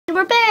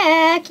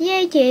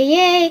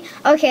yay.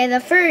 Okay, the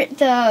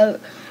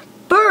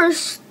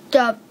first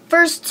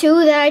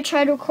two that I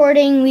tried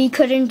recording, we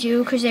couldn't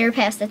do because they were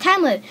past the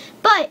time limit.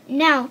 But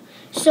now,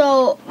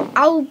 so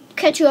I'll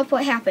catch you up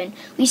what happened.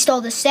 We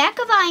stole the sack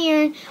of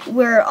iron.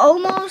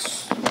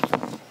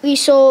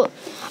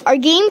 Our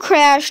game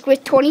crashed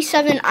with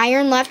 27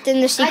 iron left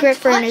in the secret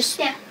furnace.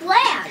 That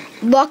flag.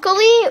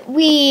 Luckily,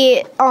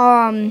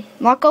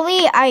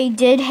 I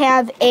did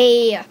have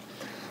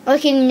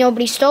luckily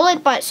nobody stole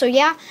it, but so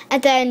yeah.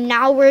 And then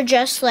now we're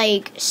just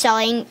like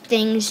selling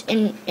things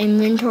in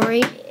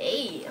inventory.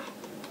 Hey.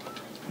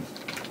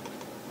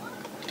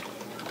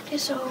 Okay,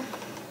 so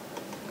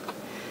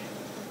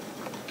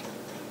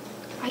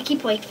I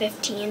keep like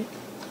 15.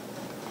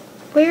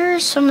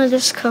 Where's some of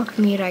this cooked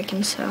meat I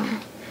can sell?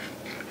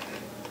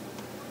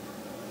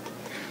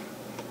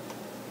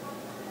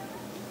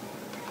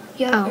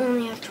 Yeah, I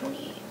only have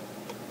 28.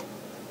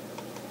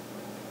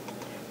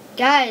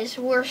 Guys,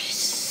 we're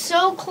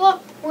so close.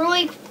 We're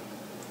like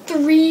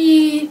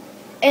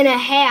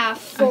 3.5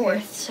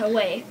 fourths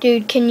away.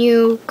 Dude, can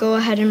you go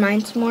ahead and mine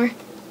some more?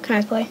 Can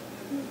I play?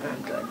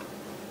 I'm good.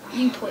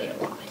 You played a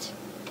lot.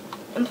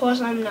 And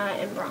plus, I'm not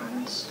in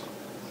bronze.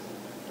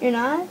 You're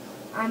not?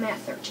 I'm at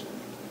 13.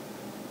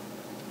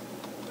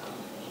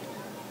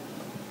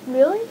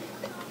 Really?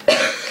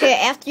 Okay,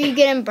 after you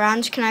get in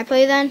bronze, can I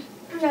play then?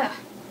 Yeah.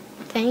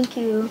 Thank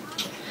you.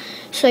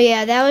 So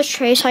yeah, that was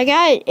Trace.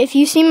 If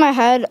you see my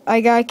head,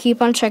 I gotta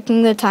keep on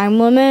checking the time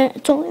limit.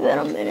 It's only been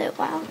a minute,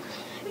 wow.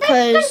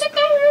 Because,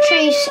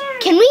 Trace,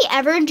 can we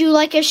ever do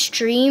like a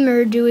stream,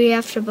 or do we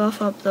have to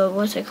buff up the,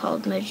 what's it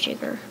called,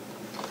 Majigger?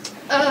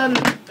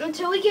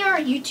 Until we get our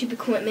YouTube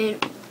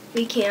equipment,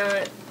 we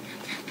can't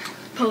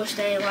post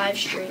any live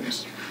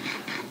streams.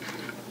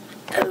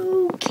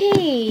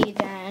 Okay,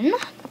 then.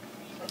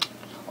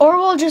 Or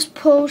we'll just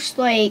post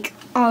like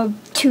a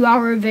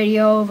 2-hour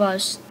video of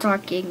us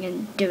talking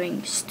and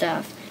doing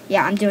stuff.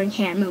 Yeah, I'm doing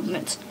hand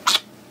movements.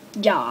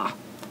 Yeah.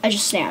 I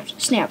just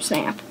snapped. Snap,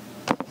 snap.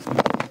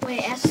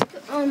 Wait, ask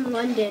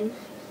London.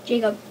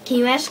 Jacob, can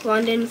you ask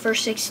London for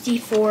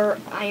 64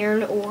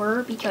 iron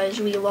ore because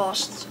we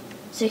lost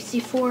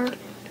 64?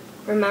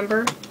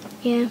 Remember?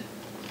 Yeah.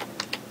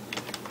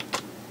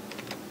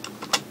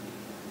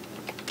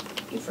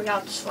 You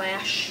forgot the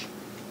slash.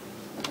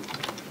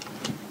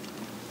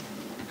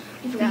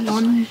 You forgot the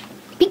slash.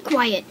 Be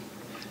quiet.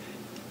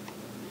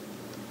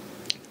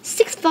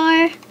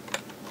 6-4.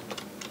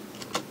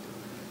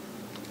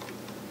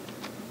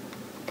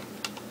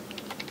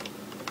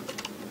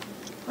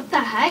 What the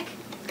heck?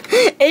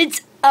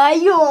 It's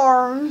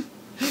iron.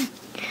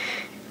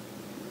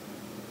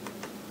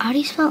 How do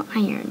you spell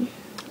iron?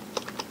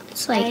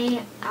 It's like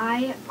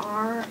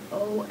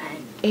A-I-R-O-N.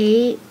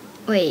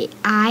 Wait,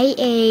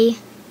 I-A.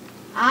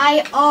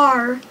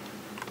 I-R-I-R-O-N.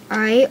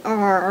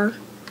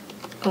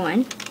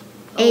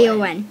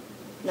 A-O-N.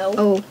 No,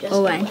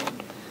 O-O-N.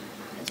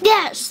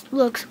 Yes,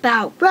 looks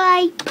about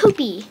right.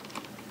 Poopy.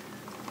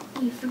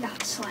 You forgot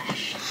the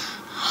slash.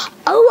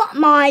 Oh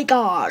my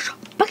gosh.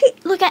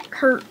 Look at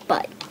her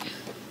butt.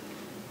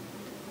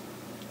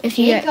 If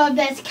you Jacob,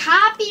 that's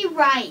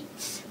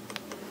copyright.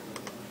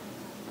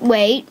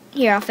 Wait,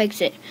 here, I'll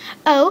fix it.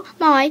 Oh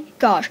my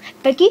gosh.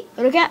 Becky,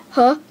 look at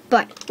her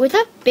butt with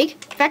a big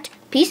fat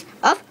piece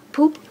of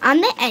poop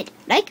on the end,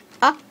 like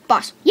a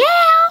boss. Yeah!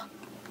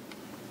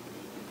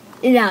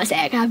 Now is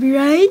that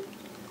copyright?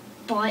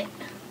 But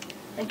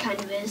it kind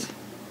of is.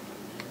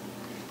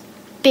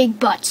 Big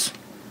butts.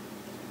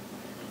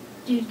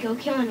 Dude, go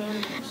killing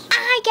animals.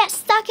 I get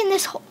stuck in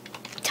this hole.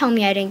 Tell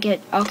me I didn't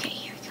get. Okay,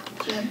 here we go.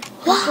 Dude,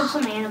 go kill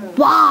some animals.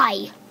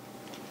 Why?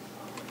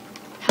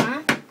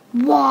 Huh?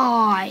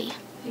 Why?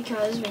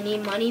 Because we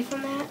need money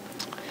from that.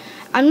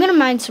 I'm gonna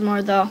mine some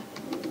more though.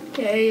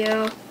 Okay,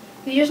 yeah.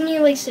 We just need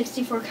like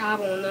 64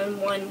 cobble and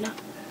then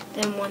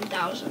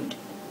 1,000.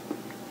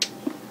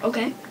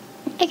 Okay.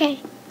 Okay.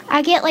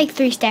 I get like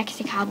 3 stacks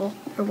of cobble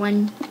or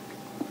 1.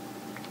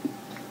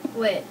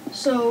 Wait,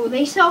 so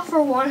they sell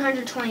for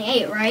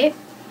 128, right?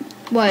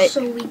 What?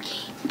 So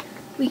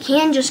we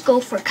can just go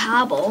for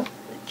cobble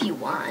if you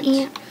want.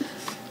 Yeah.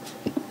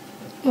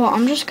 Well,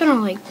 I'm just gonna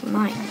like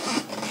mine.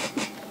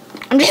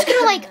 I'm just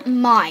gonna like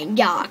mine,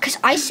 yeah, cause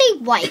I say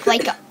like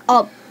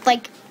a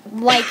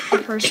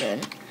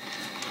person.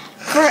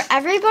 For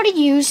everybody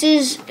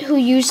who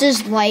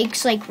uses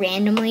likes like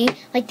randomly,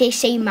 like they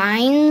say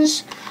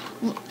mines.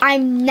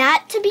 I'm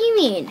not to be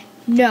mean.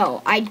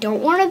 No, I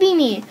don't want to be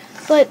mean.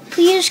 But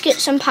please get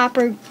some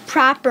proper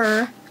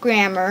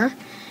grammar,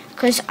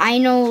 because I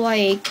know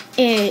like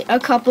a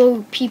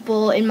couple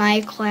people in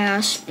my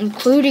class,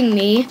 including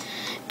me,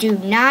 do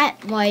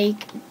not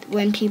like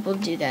when people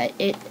do that.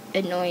 It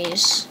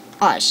annoys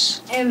us.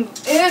 And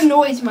it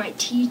annoys my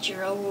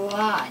teacher a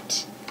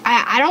lot.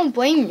 I don't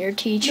blame your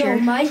teacher.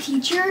 No, my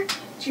teacher,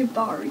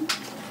 Jabari,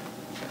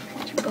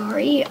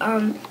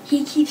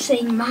 he keeps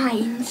saying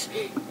mines,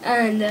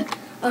 and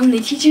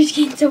the teacher's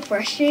getting so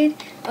frustrated.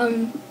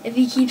 If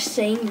he keeps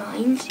saying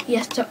mines, he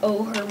has to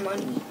owe her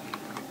money.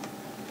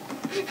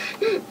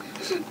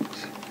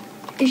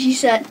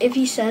 If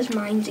he says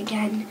mine's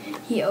again,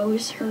 he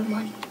owes her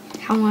money.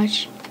 How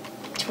much?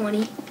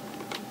 20.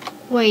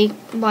 Wait,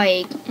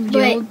 like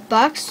real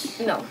bucks?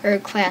 No. Or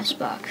class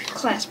bucks?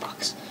 Class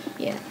bucks.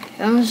 Yeah.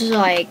 I was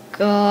like,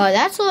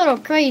 that's a little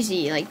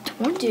crazy. Like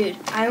 20? Dude,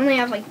 I only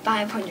have like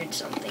 500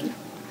 something.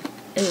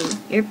 Ooh,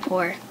 you're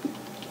poor.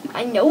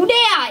 I know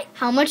that.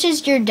 How much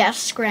is your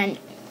desk rent?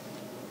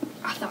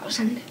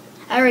 1,000.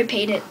 I already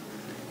paid it.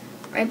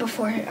 Right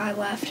before I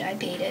left, I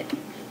paid it.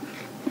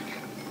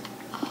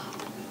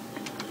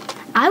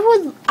 I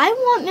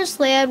want Miss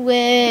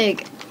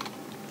Ladwig.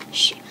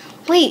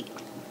 Wait.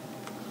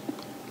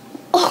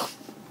 Oh.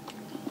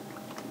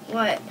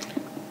 What?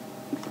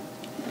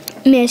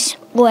 Miss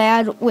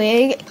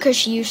Ladwig, because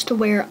she used to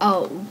wear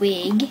a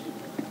wig.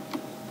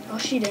 Oh,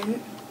 she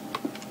didn't.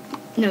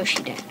 No,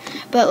 she didn't.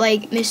 But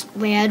like Miss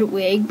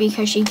Ladwig,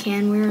 because she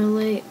can wear a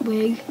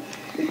wig.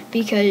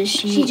 Because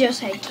she just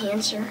had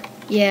cancer.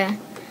 Yeah.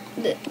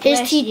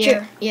 His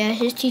teacher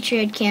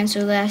had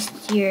cancer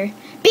last year.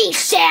 Be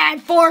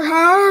sad for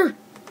her!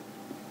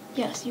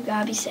 Yes, you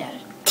gotta be sad.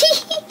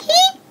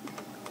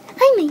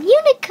 I'm a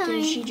unicorn.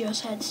 Dude, she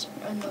just had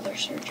another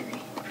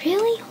surgery.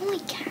 Really? Holy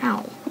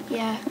cow.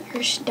 Yeah,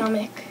 her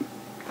stomach.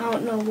 I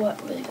don't know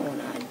what was going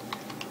on.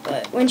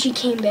 But when she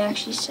came back,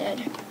 she said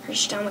her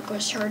stomach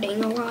was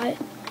hurting a lot.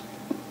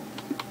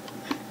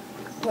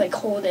 Like,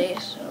 whole day.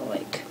 So,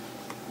 like,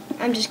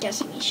 I'm just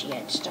guessing she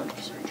had stomach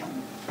surgery.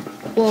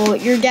 Well,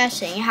 you're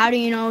guessing. How do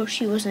you know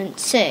she wasn't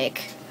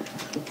sick?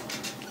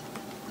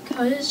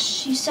 Because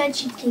she said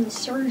she's getting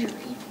surgery.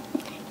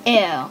 Ew.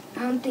 I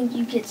don't think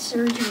you get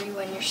surgery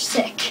when you're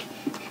sick.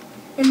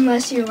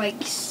 Unless you're,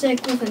 like,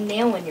 sick with a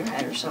nail in your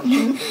head or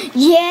something.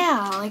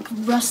 Yeah, like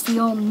rusty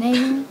old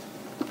nail.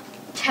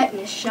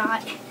 Tetanus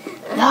shot.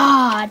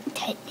 Ah,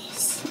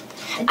 tetanus.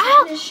 A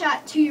tetanus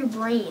shot to your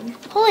brain.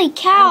 Holy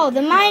cow,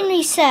 the mind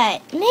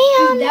reset. Man.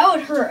 Dude, that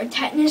would hurt. A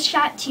tetanus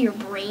shot to your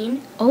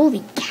brain.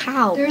 Holy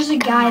cow. There's a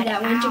guy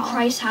that went to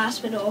Christ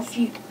Hospital a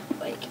few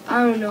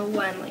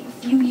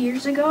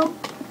years ago.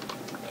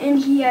 And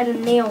he had a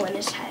nail in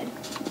his head.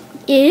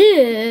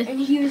 Ew. And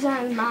he was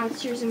on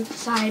Monsters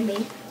Inside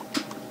Me.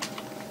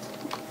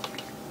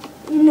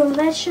 You know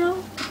that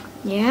show?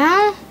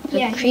 Yeah?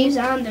 Yeah, he was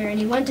on there and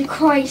he went to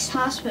Christ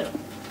Hospital.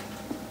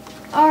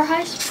 Our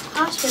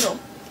hospital.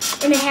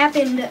 And it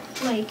happened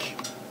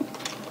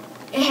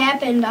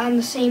on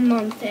the same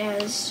month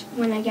as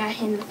when I got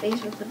hit in the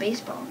face with the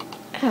baseball.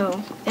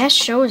 Oh, that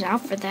show is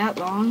out for that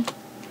long?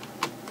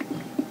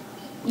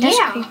 That's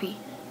creepy.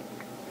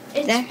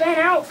 It's been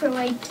out for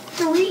like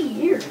 3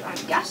 years,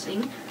 I'm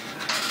guessing.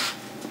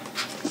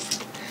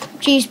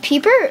 Jeez,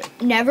 Peeper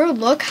never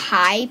look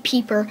high.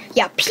 Peeper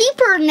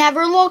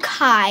never look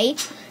high.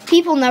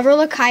 People never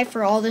look high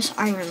for all this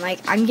iron.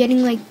 Like, I'm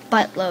getting like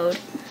buttload.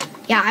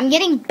 Yeah, I'm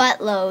getting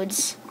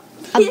buttloads.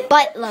 A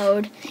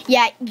buttload.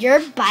 Yeah,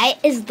 your butt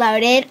is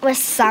loaded with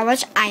so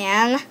much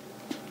iron.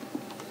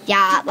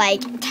 Yeah,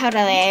 like,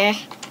 totally.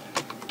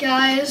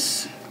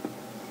 Guys,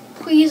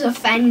 please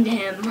offend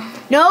him.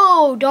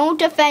 No,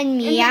 don't offend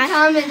me. In the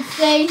comments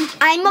say,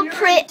 I'm a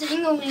pretty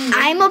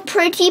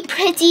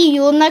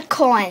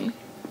unicorn.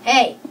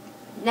 Hey,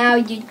 now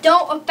you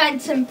don't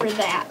offend him for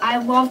that. I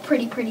love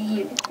pretty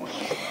unicorn.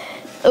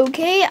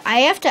 Okay,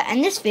 I have to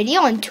end this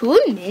video in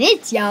 2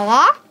 minutes,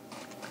 y'all.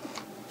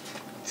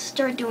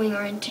 Start doing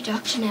our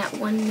introduction at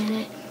 1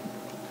 minute.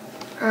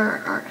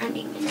 Or our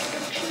ending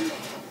introduction.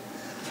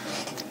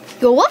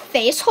 Your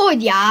face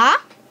hold, yeah?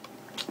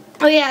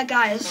 Oh yeah,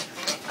 guys.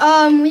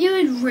 We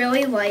would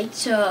really like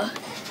to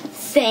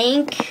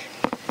thank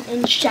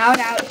and shout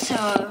out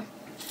to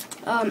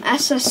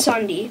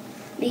SSundee,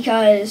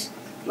 because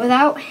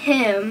without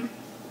him,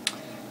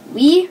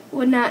 we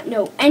would not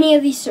know any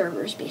of these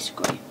servers,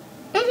 basically.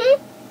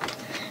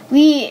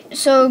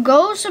 So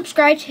go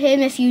subscribe to him.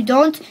 If you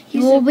don't,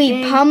 you will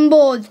be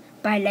pummeled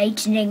by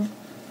lightning.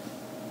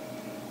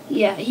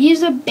 Yeah,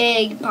 he's a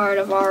big part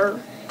of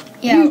our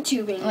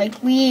YouTubing.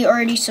 Like, we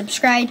already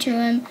subscribed to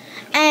him.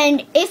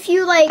 And if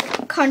you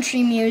like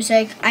country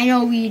music, I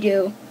know we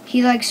do.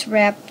 He likes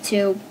rap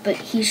too, but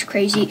he's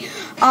crazy.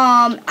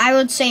 I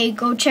would say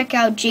go check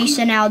out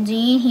Jason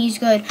Aldean. He's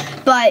good.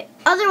 But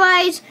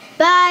otherwise,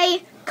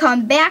 bye.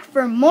 Come back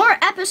for more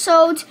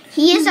episodes.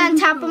 He is on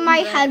top of my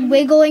head,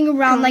 wiggling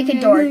around like a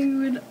dork.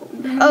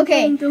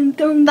 Okay,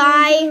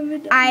 bye.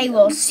 I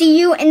will see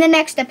you in the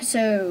next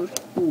episode.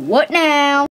 What now?